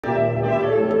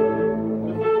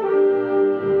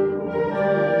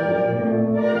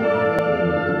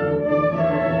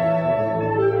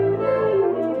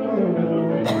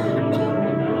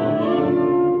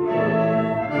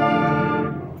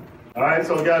right,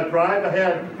 so we got to drive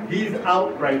ahead. He's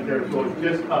out right there, so it's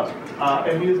just us.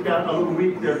 And he's got a little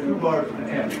weak there, 2 bars in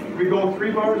the end. We go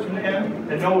 3 bars in the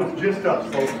end, and no, it's just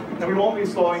us. So, and we won't be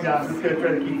slowing down. We're just going to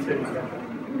try to keep sitting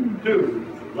down.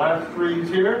 2. Last 3's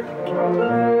here.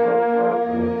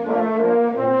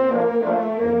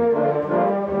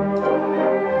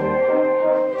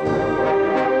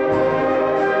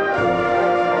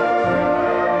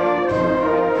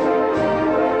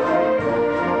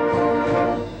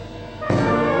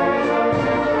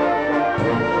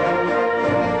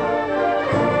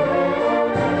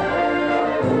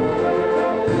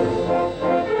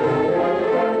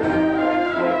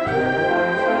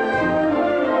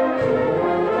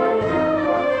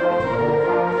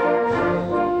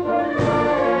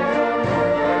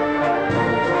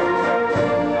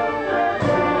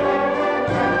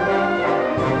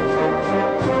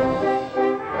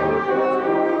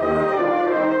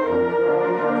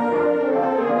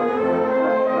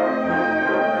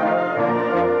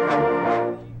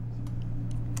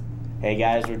 Hey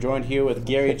guys, we're joined here with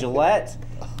Gary Gillett,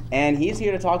 and he's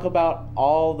here to talk about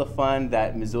all the fun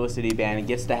that Missoula City Band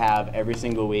gets to have every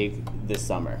single week this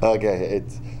summer. Okay,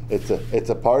 it's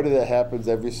a party that happens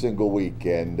every single week,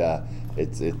 and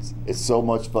it's so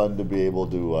much fun to be able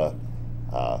to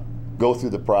go through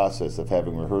the process of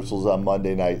having rehearsals on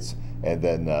Monday nights and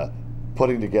then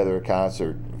putting together a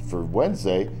concert for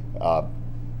Wednesday.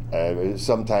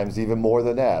 Sometimes even more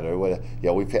than that. Or what,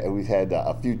 we've had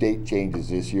a few date changes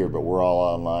this year, but we're all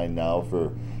online now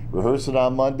for rehearsing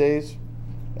on Mondays,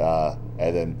 and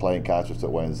then playing concerts at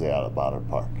Wednesday out at Bonner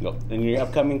Park. And your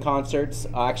upcoming concerts,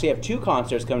 actually have 2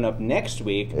 concerts coming up next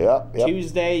week. Yep.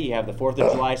 Tuesday, you have the 4th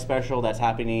of July special that's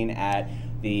happening at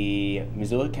the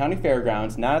Missoula County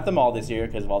Fairgrounds, not at the mall this year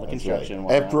because of all the construction.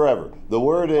 Right. And forever. The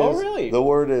word is. Oh, really? The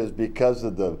word is because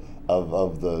of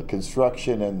the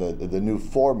construction and the new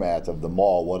format of the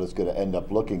mall, what it's going to end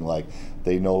up looking like.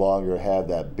 They no longer have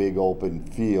that big open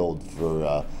field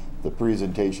for the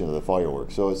presentation of the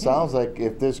fireworks. So it sounds like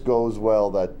if this goes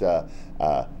well, that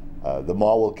the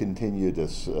mall will continue to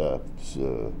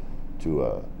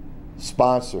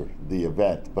sponsor the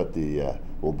event, but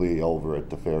will be over at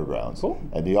the fairgrounds. Cool.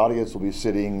 And the audience will be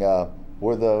sitting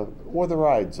where the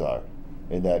rides are,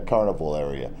 in that carnival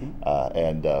area,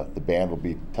 and the band will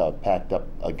be packed up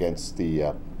against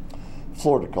the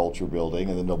Floriculture building,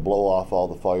 and then they'll blow off all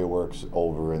the fireworks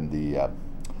over in the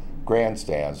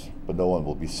grandstands, but no one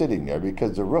will be sitting there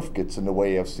because the roof gets in the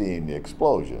way of seeing the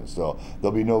explosion. So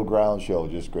there'll be no ground show,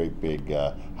 just great big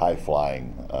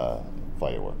high-flying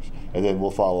fireworks. And then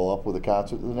we'll follow up with a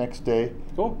concert the next day.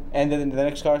 Cool. And then the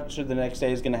next concert the next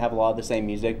day is going to have a lot of the same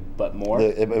music, but more?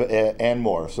 And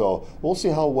more. So we'll see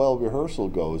how well rehearsal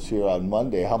goes here on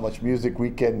Monday, how much music we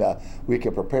can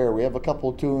prepare. We have a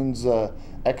couple tunes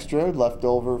extra left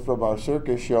over from our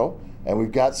circus show, and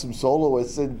we've got some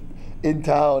soloists in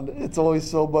town. It's always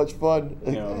so much fun.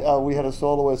 Yeah. We had a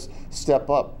soloist step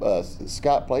up.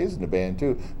 Scott plays in the band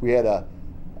too.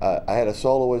 I had a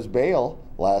soloist bail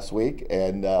last week,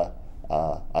 and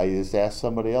I just asked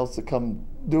somebody else to come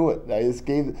do it. I just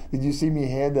gave. Did you see me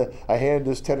I handed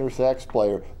this tenor sax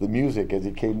player the music as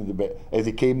he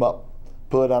came up,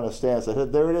 put it on a stand. I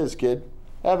said, "There it is, kid.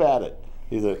 Have at it."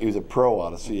 He was a pro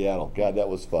out of Seattle. God, that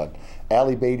was fun.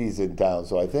 Allie Beatty's in town,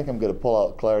 so I think I'm going to pull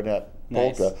out clarinet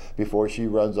polka before she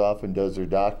runs off and does her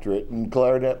doctorate in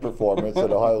clarinet performance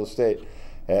at Ohio State.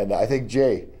 And I think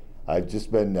Jay. I've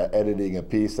just been editing a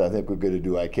piece. I think we're going to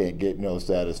do I Can't Get No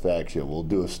Satisfaction. We'll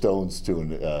do a Stones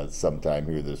tune sometime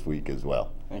here this week as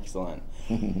well. Excellent.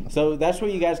 So that's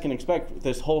what you guys can expect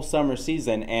this whole summer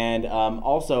season. And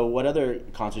also, what other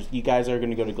concerts? You guys are going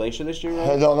to go to Glacier this year,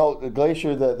 right? No,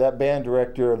 Glacier, that band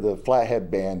director of the Flathead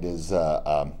Band is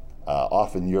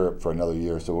off in Europe for another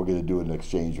year, so we're going to do an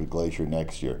exchange with Glacier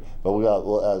next year. But we got,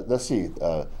 let's see,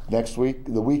 next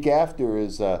week, the week after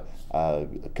is a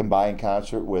combined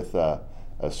concert with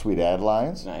Sweet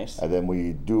Adelines. Nice. And then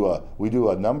we do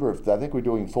a number of, I think we're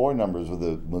doing 4 numbers with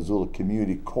the Missoula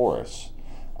Community Chorus.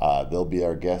 They'll be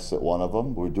our guests at one of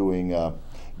them. We're doing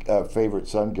our favorite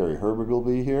son, Gary Herberg, will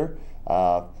be here,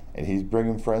 and he's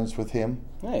bringing friends with him.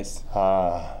 Nice.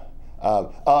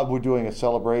 We're doing a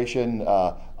celebration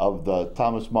of the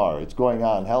Thomas Marr. It's going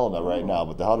on in Helena right now,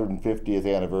 but the 150th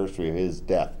anniversary of his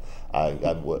death.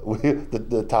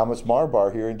 The Thomas Marr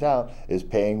Bar here in town is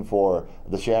paying for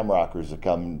the Shamrockers to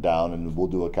come down, and we'll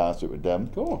do a concert with them.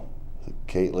 Cool.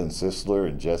 Caitlin Sisler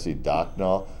and Jesse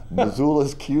Docknall,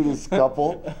 Missoula's cutest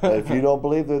couple. And if you don't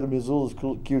believe they're the Missoula's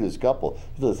cutest couple,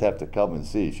 you just have to come and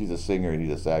see. She's a singer and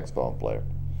he's a saxophone player.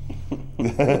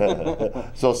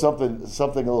 So something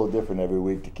a little different every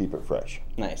week to keep it fresh.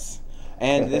 Nice.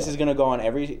 And this is going to go on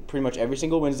pretty much every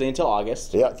single Wednesday until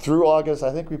August. Yeah, through August.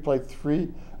 I think we played 3.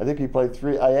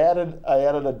 I added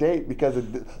a date because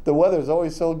the weather's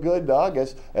always so good in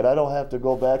August, and I don't have to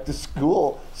go back to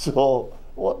school. So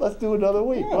let's do another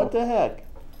week. Yeah. What the heck?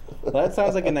 That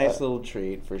sounds like a nice little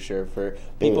treat for sure for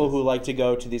people who like to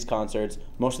go to these concerts.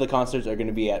 Most of the concerts are going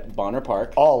to be at Bonner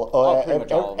Park. Pretty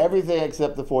much all of them. Everything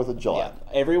except the 4th of July. Yeah.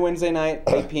 Every Wednesday night,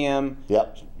 8 p.m.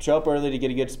 Yep. Show up early to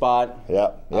get a good spot.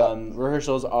 Yep.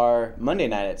 Rehearsals are Monday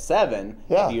night at 7.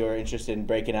 Yeah. If you are interested in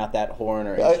breaking out that horn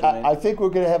or instrument. I think we're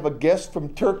going to have a guest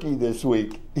from Turkey this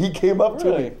week. He came up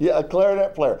to me. Yeah, a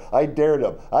clarinet player. I dared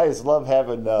him. I just love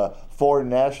having foreign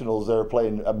nationals there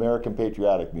playing American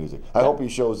patriotic music. I hope he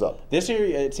shows up. This year,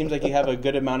 it seems like you have a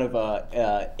good amount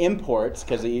of imports,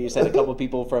 because you said a couple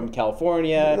people from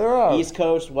California, There are. East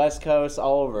Coast, West Coast,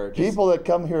 all over. People that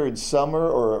come here in summer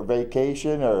or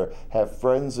vacation or have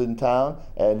friends in town,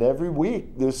 and every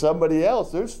week there's somebody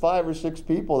else. There's 5 or 6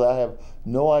 people that have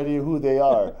no idea who they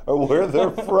are or where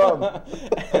they're from.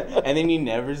 And then you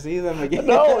never see them again.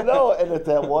 No, and it's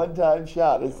that one-time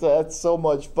shot. That's so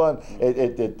much fun.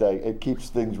 It keeps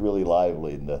things really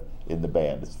lively in the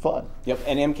band. It's fun. Yep,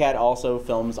 and MCAT also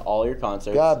films all your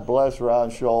concerts. God bless Ron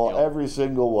Scholl, Yep. every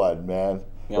single one, man.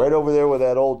 Yep. Right over there where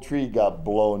that old tree got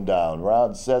blown down.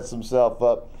 Ron sets himself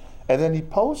up, and then he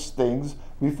posts things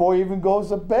before he even goes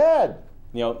to bed.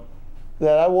 Yep.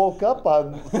 That I woke up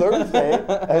on Thursday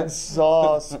and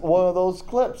saw one of those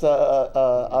clips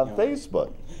on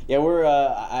Facebook.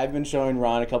 Yeah, I've been showing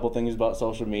Ron a couple things about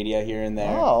social media here and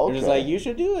there. Oh, okay. They're just like, you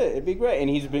should do it. It'd be great. And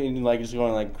he's been like just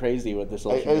going like crazy with the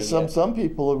social media. Some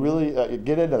people really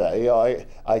get into that. You know,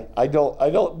 I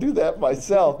don't do that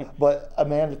myself, but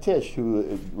Amanda Tish,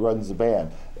 who runs the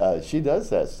band, she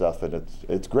does that stuff, and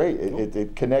it's great.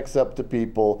 It connects up to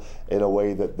people in a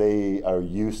way that they are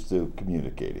used to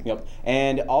communicating. Yep.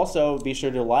 And also be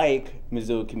sure to like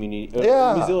Missoula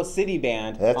Missoula City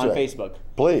Band on right. Facebook.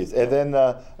 Please, and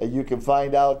then you can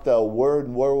find out where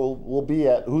we'll be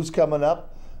at, who's coming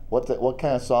up, what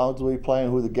kind of songs we'll be playing,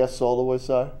 who the guest soloists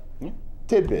are. Yeah.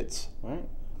 Tidbits. All right.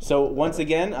 So once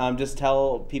again, just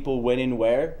tell people when and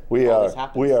where We this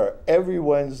happens. are every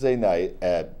Wednesday night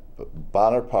at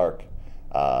Bonner Park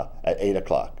at 8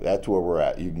 o'clock. That's where we're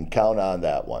at. You can count on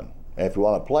that one. And if you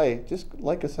want to play, just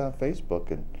like us on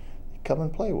Facebook and come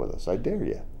and play with us. I dare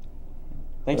you.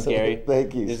 Thanks, Gary.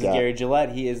 Thank you, This Scott. is Gary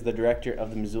Gillett. He is the director of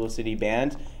the Missoula City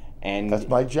Band. And That's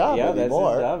my job yeah,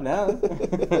 anymore. that's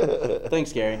his job now.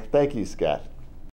 Thanks, Gary. Thank you, Scott.